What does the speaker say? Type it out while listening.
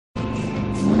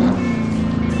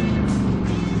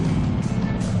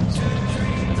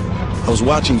was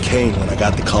watching Kane when I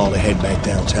got the call to head back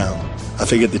downtown. I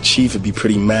figured the chief would be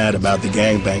pretty mad about the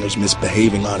gangbangers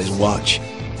misbehaving on his watch.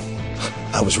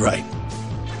 I was right.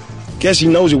 Guess he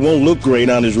knows it won't look great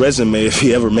on his resume if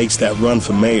he ever makes that run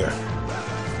for mayor.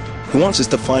 He wants us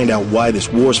to find out why this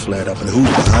war's flared up and who's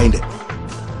behind it.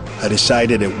 I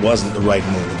decided it wasn't the right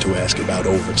moment to ask about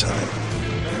overtime.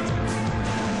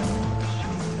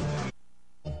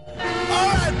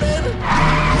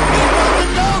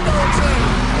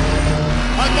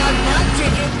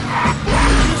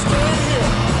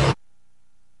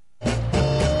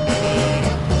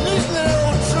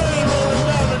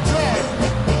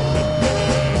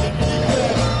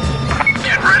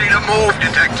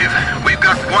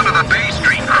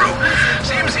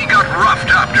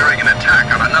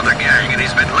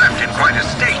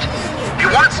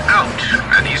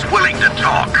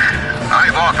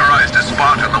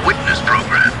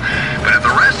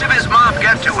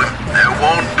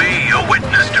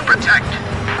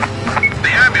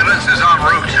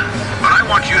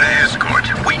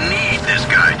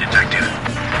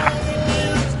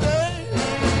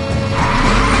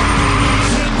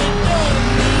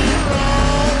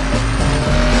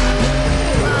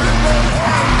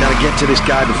 To this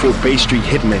guy before Bay Street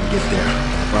hitmen get there,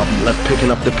 or I'll be left picking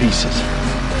up the pieces.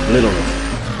 Literally.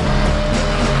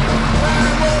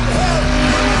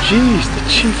 Jeez, the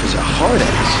chief is a hard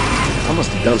ass. I must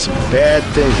have done some bad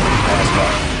things in the past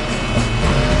life.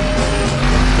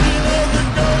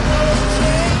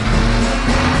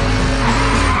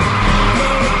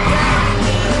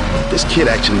 This kid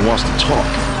actually wants to talk.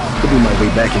 Could be my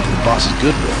way back into the boss's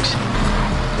good books.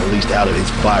 Or at least out of his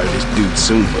fire this dude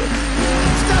Soonberg.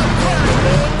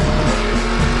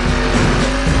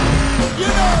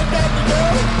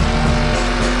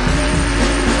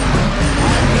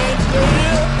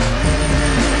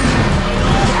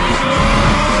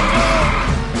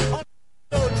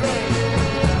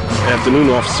 Afternoon,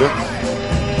 officer.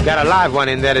 Got a live one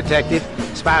in there, detective.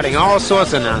 Spouting all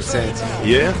sorts of nonsense.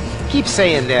 Yeah? Keep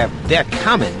saying they're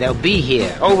coming. They'll be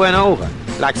here over and over.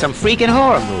 Like some freaking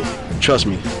horror movie. Trust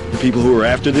me, the people who are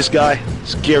after this guy,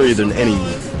 scarier than any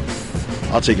movie.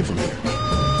 I'll take it from here.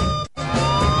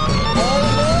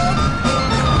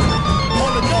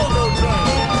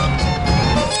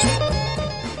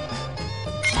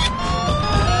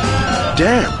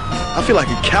 Damn, I feel like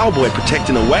a cowboy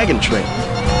protecting a wagon train.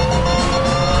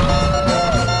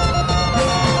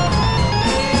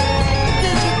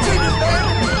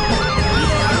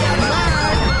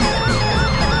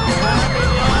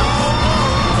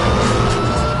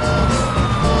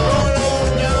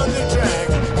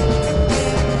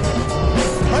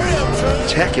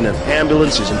 Tech in an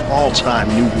ambulance is an all-time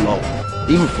new low,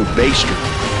 even for Bay Street.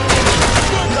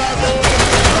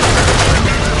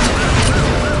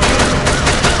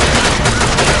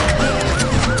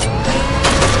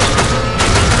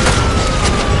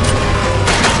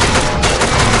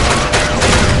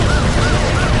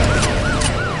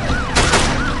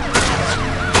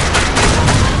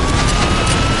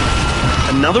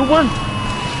 Another one?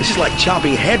 This is like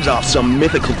chopping heads off some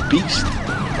mythical beast.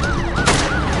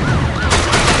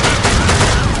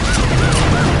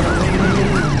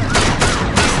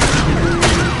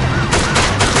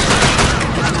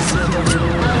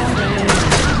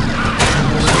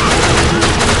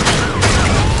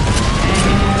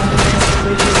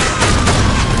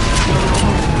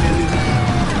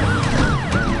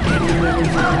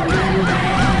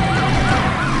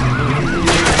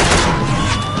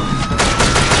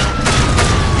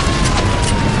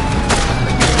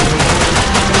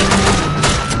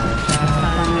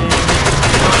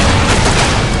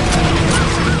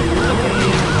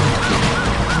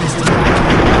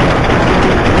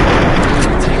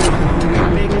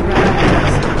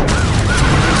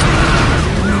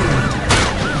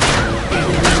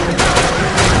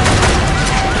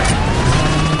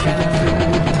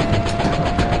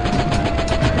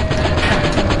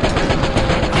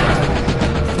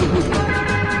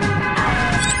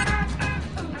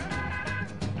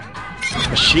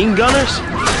 Machine gunners?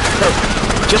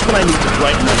 Perfect. Just what I need to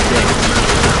brighten up things.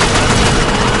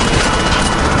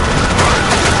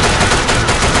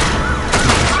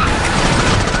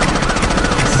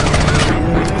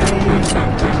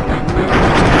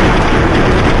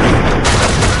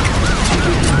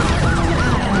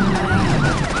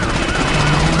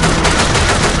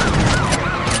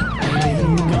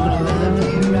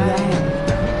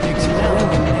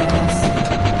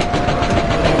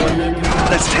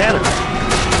 That's Tanner.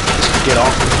 Get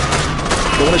off.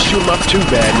 Don't want to shoot him up too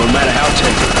bad, no matter how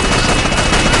tempting it is.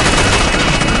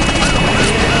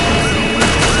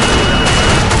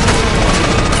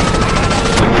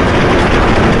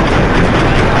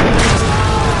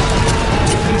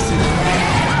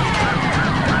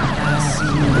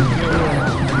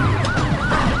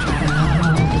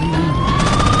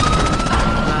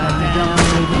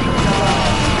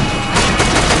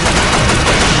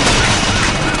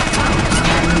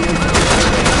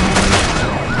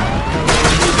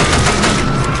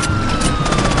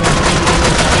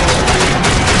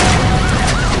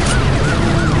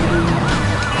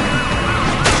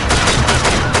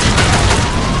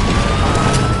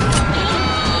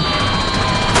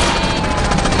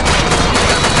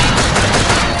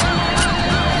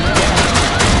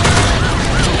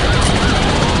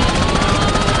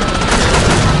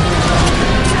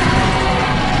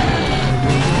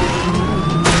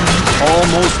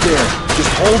 there. Just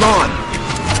hold on.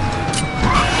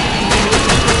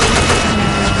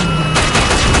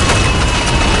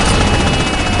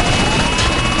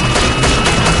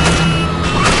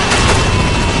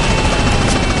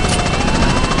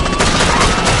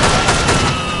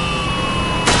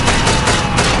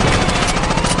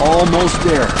 Almost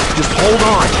there. Just hold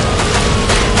on.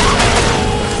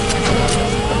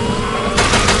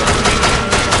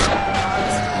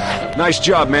 Nice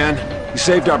job, man. You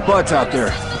saved our butts out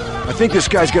there. I think this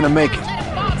guy's gonna make it.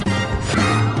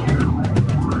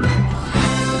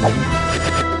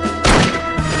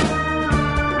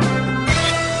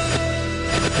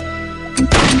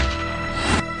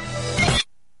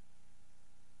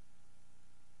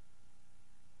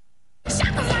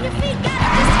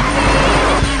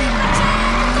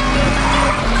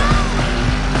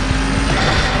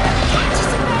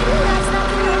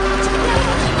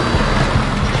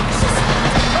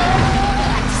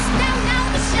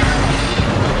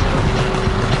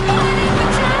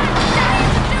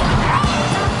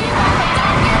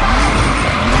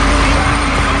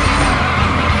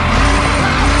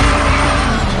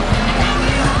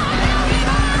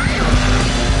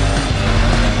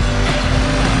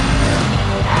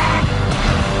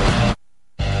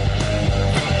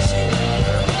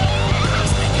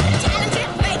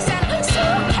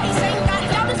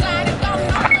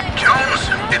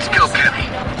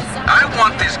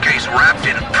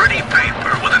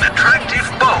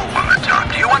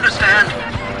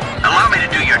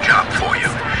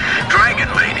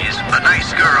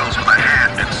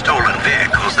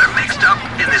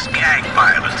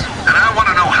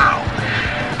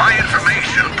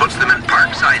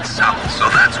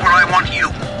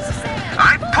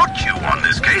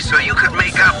 So you could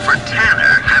make up for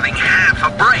Tanner having half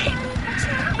a brain.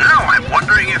 Now I'm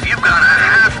wondering if you've got a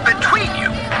half between you.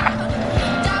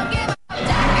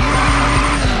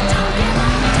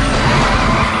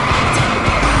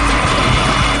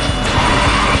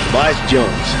 Tobias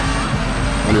Jones.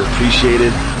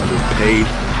 Underappreciated, underpaid,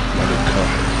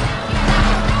 undercovered.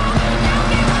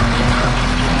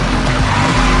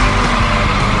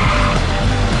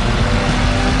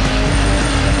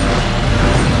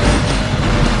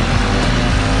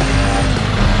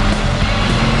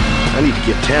 I need to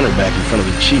get Tanner back in front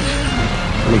of the chief.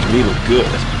 That makes me look good.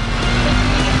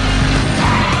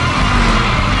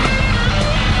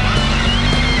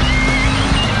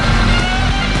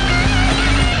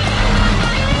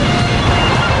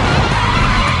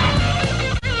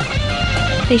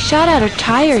 They shot out her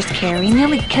tires, Carrie.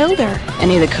 Nearly killed her.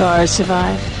 Any of the cars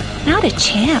survive? Not a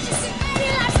chance.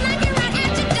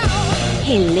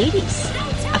 Hey, ladies,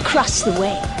 across the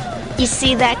way. You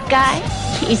see that guy?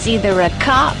 He's either a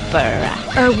cop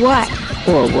Or what?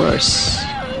 Or worse.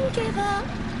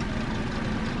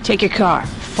 Take your car,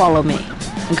 follow me,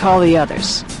 and call the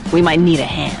others. We might need a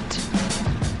hand.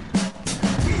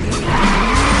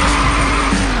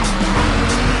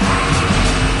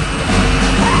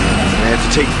 I have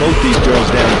to take both these girls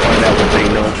down and find out what they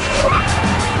know.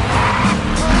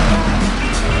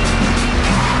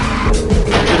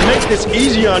 To make this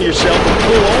easier on yourself and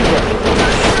pull over.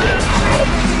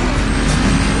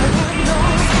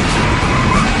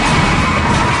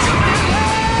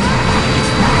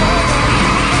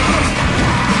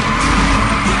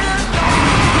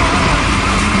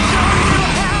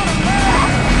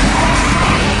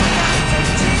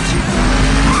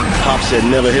 Pop said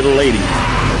never hit a lady.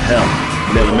 Hell,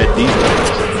 never met these guys.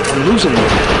 I'm losing them.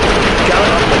 Got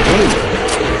it off my game.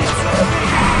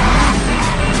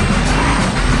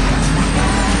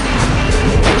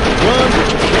 Run, but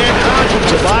you can't hide from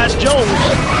Tobias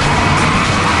Jones.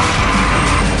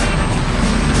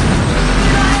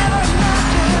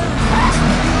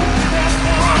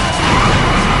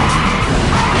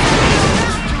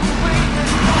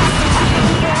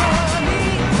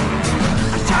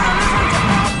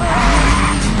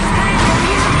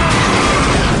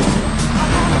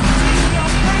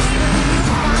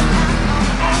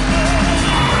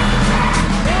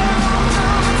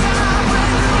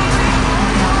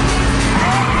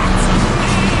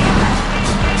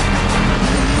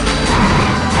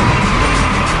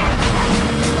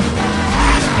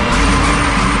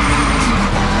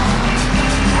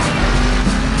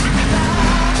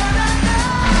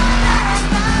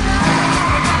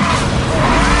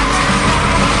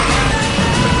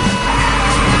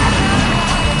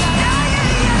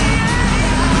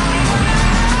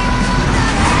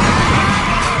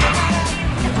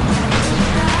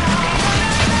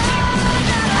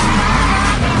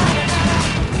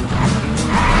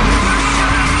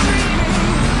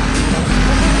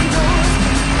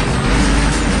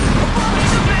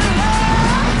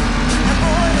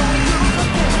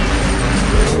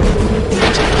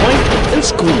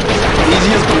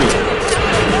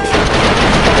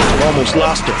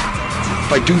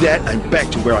 If I do that, I'm back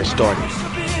to where I started.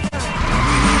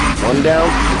 One down,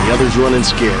 and the other's running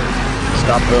scared.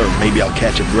 Stop her, maybe I'll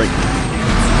catch a break.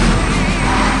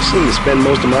 I seem to spend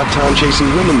most of my time chasing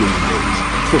women these days.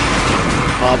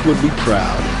 Pop would be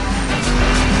proud.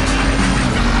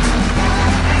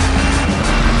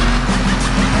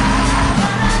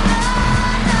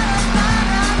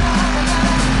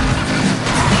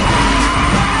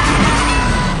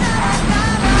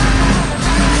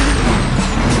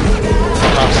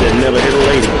 Pop said never hit a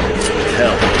lady.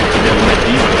 Hell, never met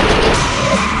either.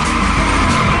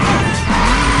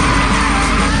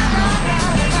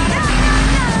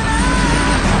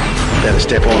 Better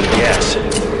step on the gas.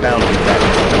 Bound to be back.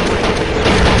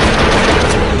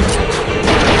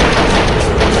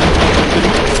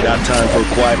 Got time for a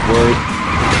quiet word?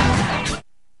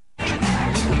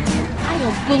 I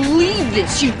don't believe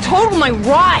this. You totaled my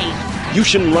ride. You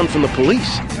shouldn't run from the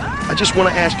police. I just want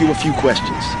to ask you a few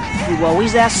questions. You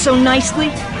always ask so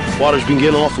nicely. Water's been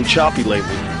getting awful choppy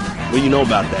lately. What do you know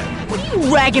about that? What are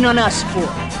you ragging on us for?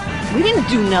 We didn't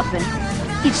do nothing.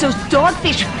 It's those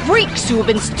dogfish freaks who have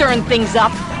been stirring things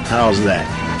up. How's that?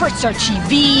 First our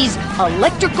TVs,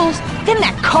 electricals, then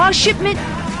that car shipment.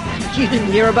 You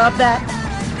didn't hear about that?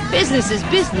 Business is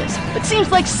business, but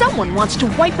seems like someone wants to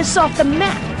wipe us off the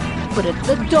map. But if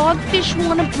the dogfish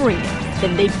want to bring it,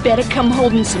 then they better come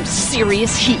holding some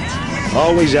serious heat.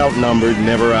 Always outnumbered,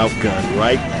 never outgunned,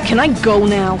 right? Can I go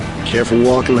now? Careful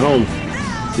walking home.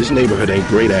 This neighborhood ain't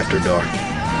great after dark.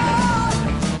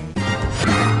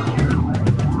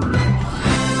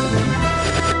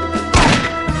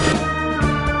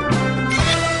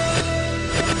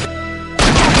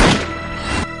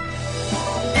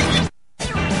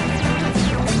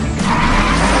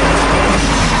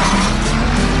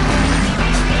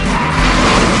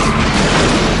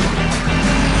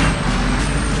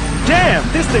 Damn,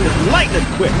 this thing is lightning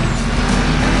quick.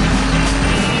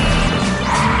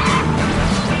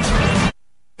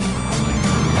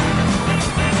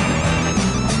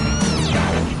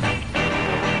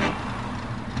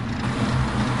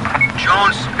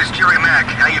 Jones, it's Jerry Mack.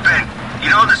 How you been? You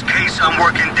know this case I'm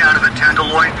working down in the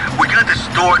Tenderloin? We got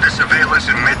distorted the surveillance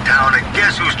in Midtown, and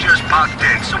guess who's just popped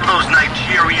in? Some of those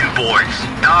Nigerian boys.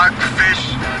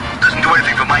 Dogfish. Doesn't do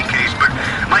anything for my case, but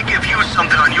might give you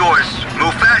something on yours.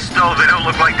 Move fast, though. They don't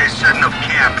look like they're setting up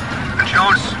camp. And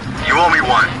Jones, you owe me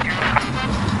one.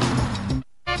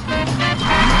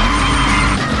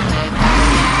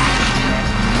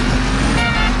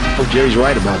 Hope Jerry's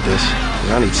right about this.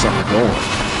 I need something going.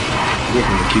 I'm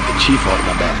looking to keep the chief off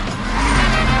my back.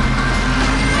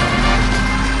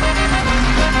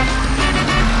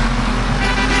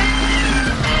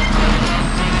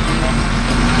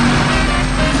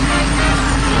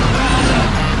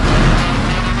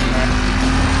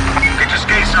 Get your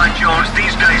skates on, Jones.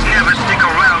 These guys never stick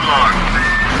around long.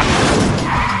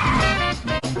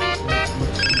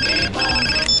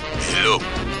 Hello.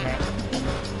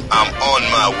 I'm on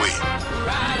my way.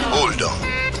 Hold on.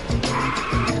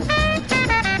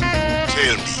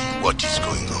 Tell me what is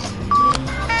going on.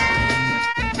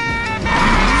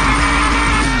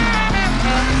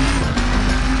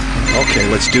 Okay,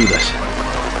 let's do this.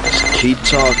 Just keep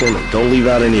talking and don't leave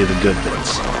out any of the good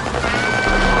bits.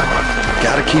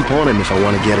 Gotta keep on him if I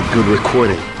want to get a good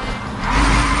recording.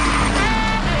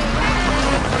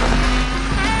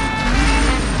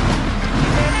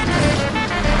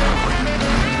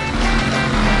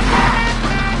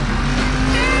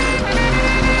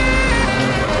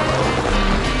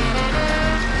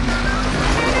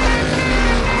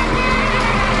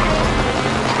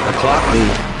 Clock me.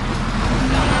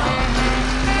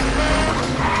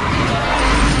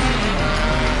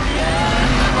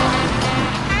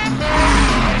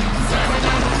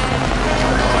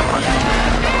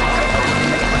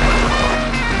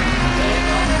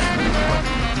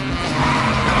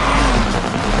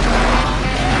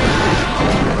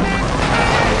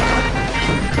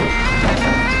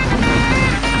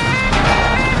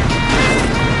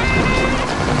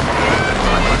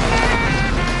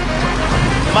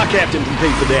 My captain can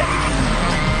pay for that.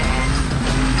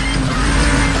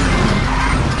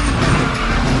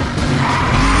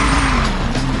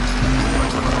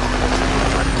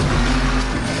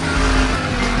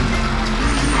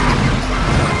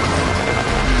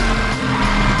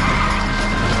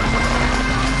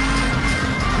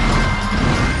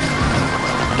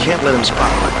 Can't let him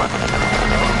spot me.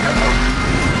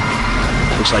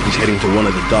 Looks like he's heading to one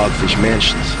of the Dogfish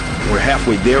mansions. We're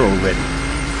halfway there already.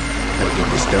 Gotta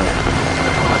get this done.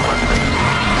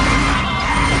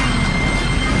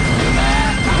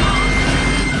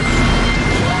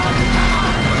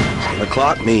 7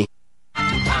 o'clock, me.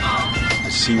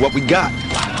 see what we got.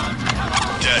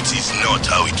 That is not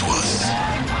how it was.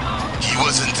 He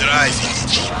wasn't driving the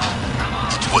Jeep.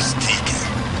 It was taken.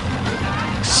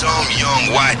 Some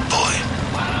young white boy.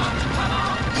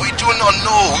 We do not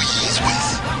know who he is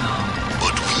with,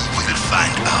 but we will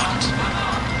find out.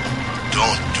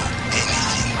 Don't do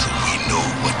anything till we know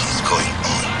what is going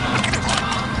on.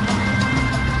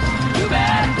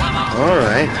 All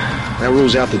right. That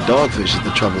rules out the dogfish as the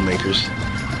troublemakers.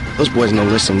 Those boys know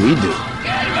less than we do.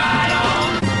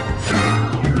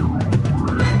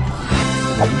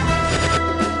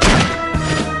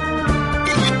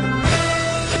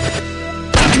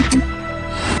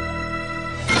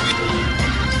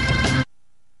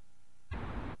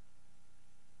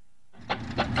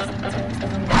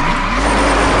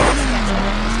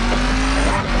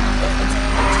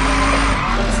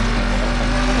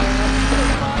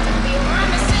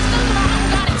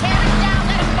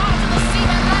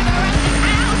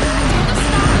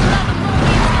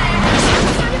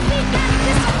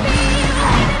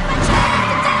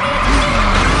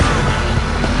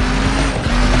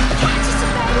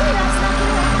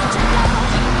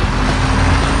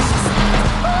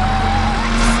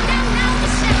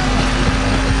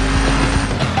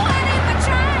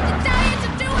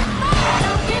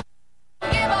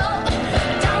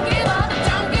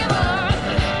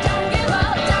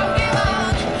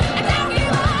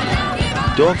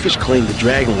 Dogfish claim the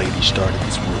Dragon Lady started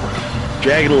this war.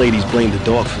 Dragon Ladies blame the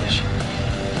Dogfish.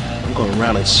 I'm going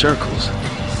around in circles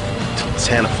until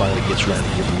Santa finally gets around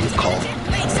to giving me a call.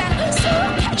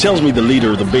 He tells me the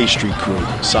leader of the Bay Street crew,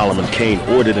 Solomon Kane,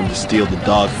 ordered him to steal the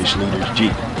Dogfish leader's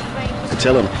Jeep. I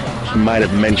tell him he might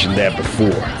have mentioned that before.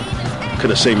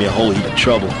 Could have saved me a whole heap of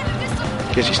trouble.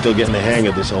 Guess he's still getting the hang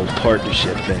of this whole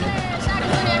partnership thing.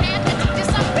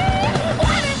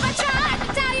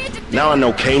 Now I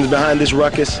know Kane's behind this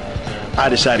ruckus. I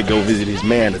decided to go visit his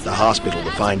man at the hospital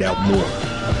to find out more.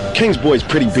 Kane's boy's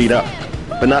pretty beat up,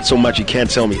 but not so much he can't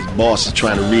tell me his boss is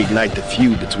trying to reignite the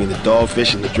feud between the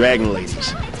Dogfish and the Dragon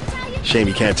Ladies. Shame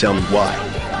he can't tell me why.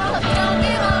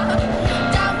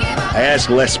 I ask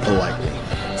less politely,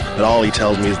 but all he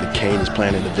tells me is that Kane is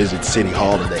planning to visit City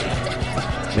Hall today.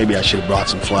 Maybe I should have brought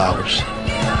some flowers.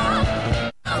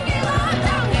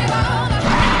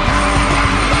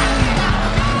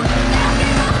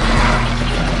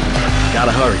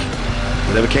 Gotta hurry.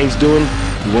 Whatever Kane's doing,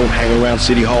 he won't hang around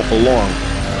City Hall for long.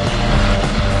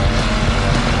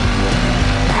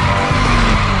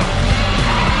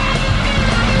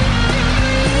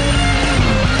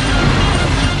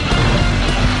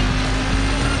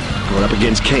 Going up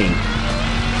against Kane.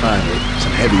 Finally,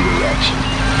 some heavyweight action.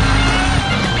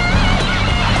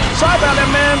 Sorry about that,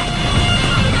 man.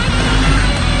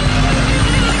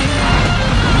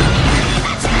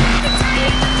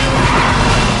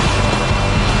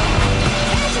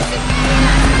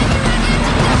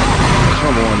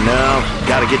 Come on now.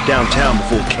 Gotta get downtown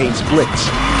before Kane splits.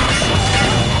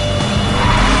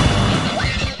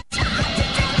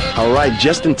 Alright,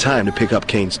 just in time to pick up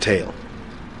Kane's tail.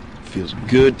 Feels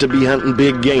good to be hunting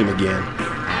big game again.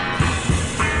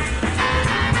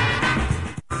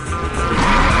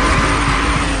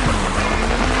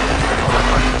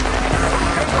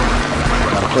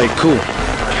 Gotta play it cool.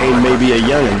 Kane may be a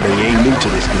young'un, but he ain't new to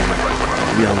this game.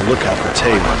 Be on the lookout for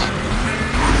tails.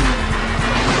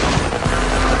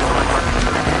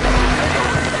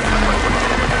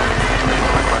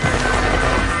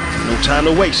 No time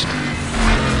to waste.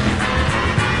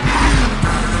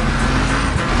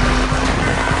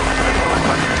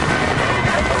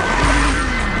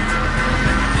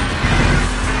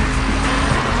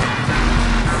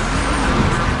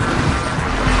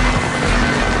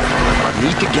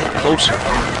 Need to get closer.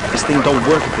 This thing don't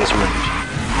work at this range.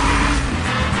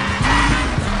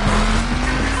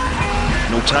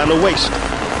 No time to waste.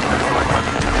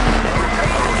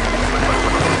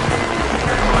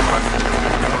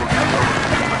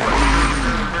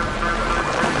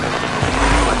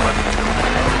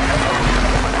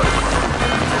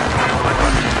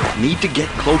 Need to get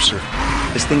closer.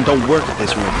 This thing don't work at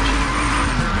this range.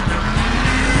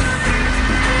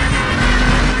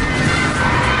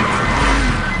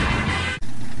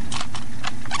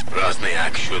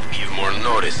 Rosniak should give more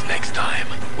notice next time.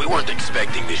 We weren't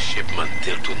expecting this shipment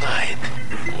till tonight.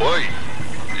 Why?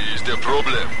 Is there a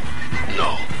problem?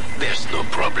 No, there's no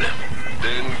problem.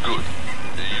 Then good.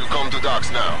 You come to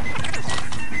docks now.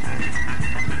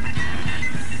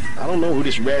 I don't know who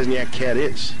this Razniak cat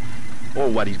is, or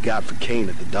what he's got for Kane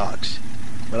at the docks.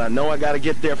 But I know I gotta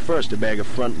get there first to bag a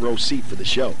front row seat for the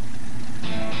show.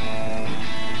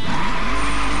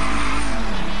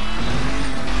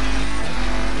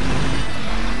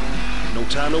 No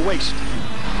time to waste.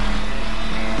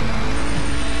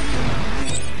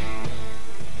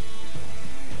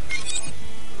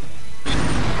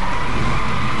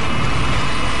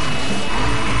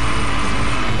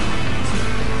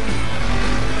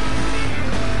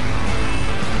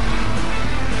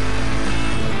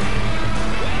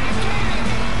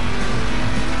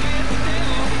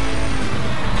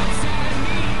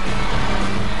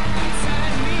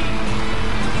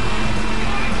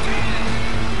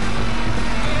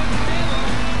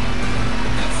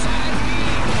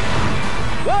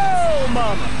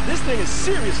 This thing is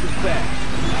seriously bad.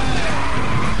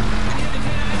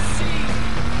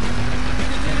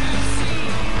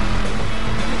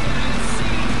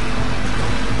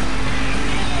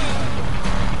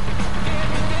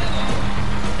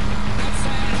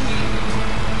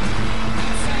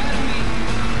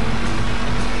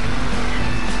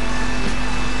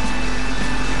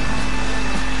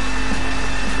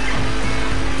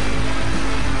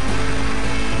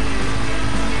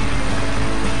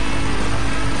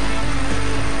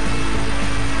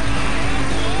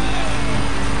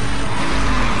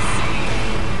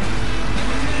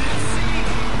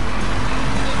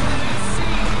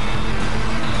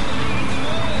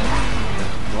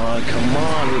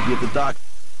 At the dock.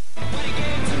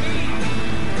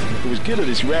 It was good of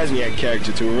this Razniak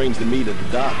character to arrange the meet at the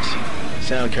docks.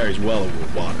 Sound carries well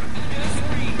over water.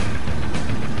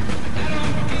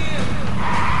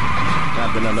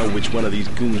 Not that I know which one of these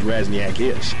goons Razniak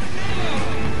is.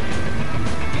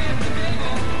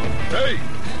 Hey!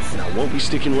 And I won't be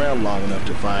sticking around long enough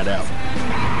to find out.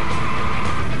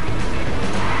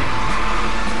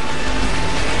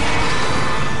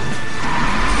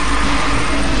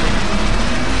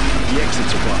 The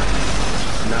exits are blocked.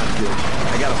 Not good.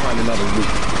 I gotta find another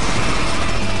route.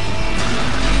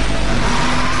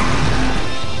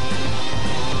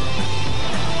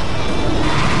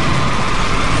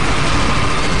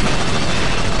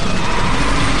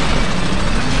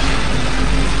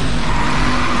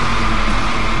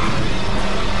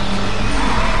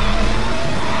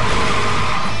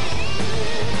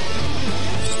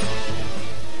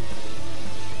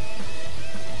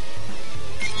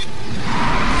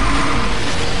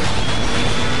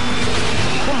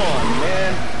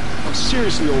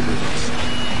 Seriously over this.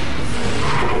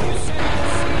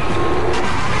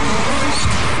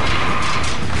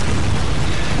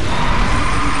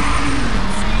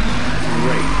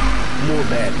 Great. More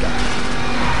bad guys.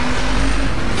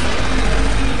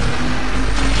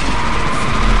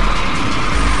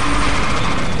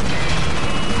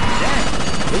 Damn.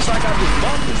 Looks like I just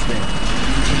bought this thing.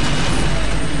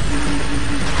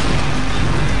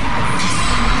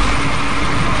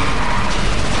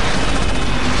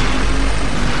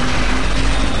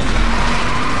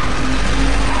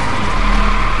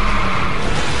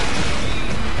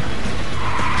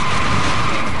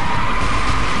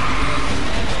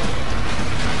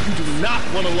 Not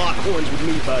want to lock horns with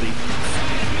me, buddy.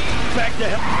 Back to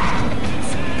hell.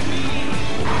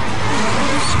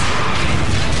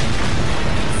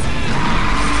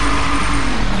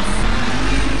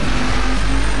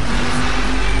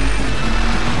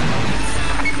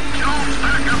 Jones,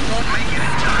 backup won't make it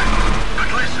in time. But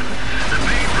listen, the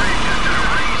Bay Bridge is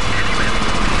gonna raise any minute.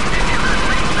 If you can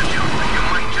reach the jungle, you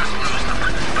might just lose them.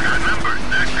 But remember,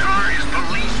 that car is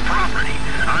police property.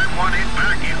 I want it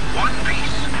back in one piece.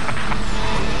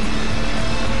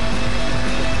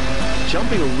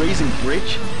 Jumping a raising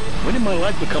bridge? When did my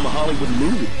life become a Hollywood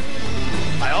movie?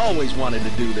 I always wanted to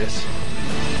do this.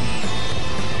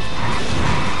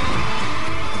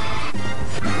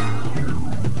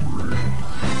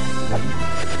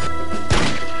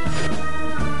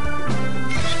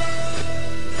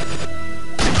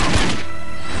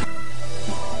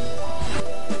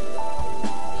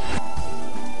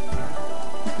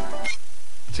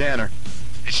 Tanner.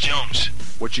 It's Jones.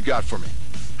 What you got for me?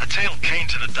 I tailed Kane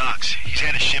to the docks. He's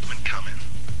had a shipment coming.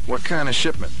 What kind of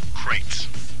shipment? Crates.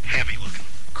 Heavy looking.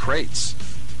 Crates?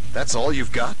 That's all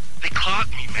you've got? They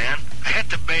clocked me, man. I had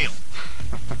to bail.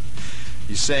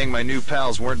 You saying my new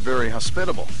pals weren't very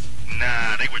hospitable?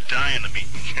 Nah, they were dying to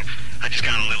meet me. I just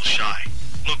got a little shy.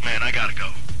 Look, man, I gotta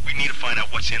go. We need to find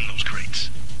out what's in those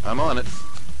crates. I'm on it.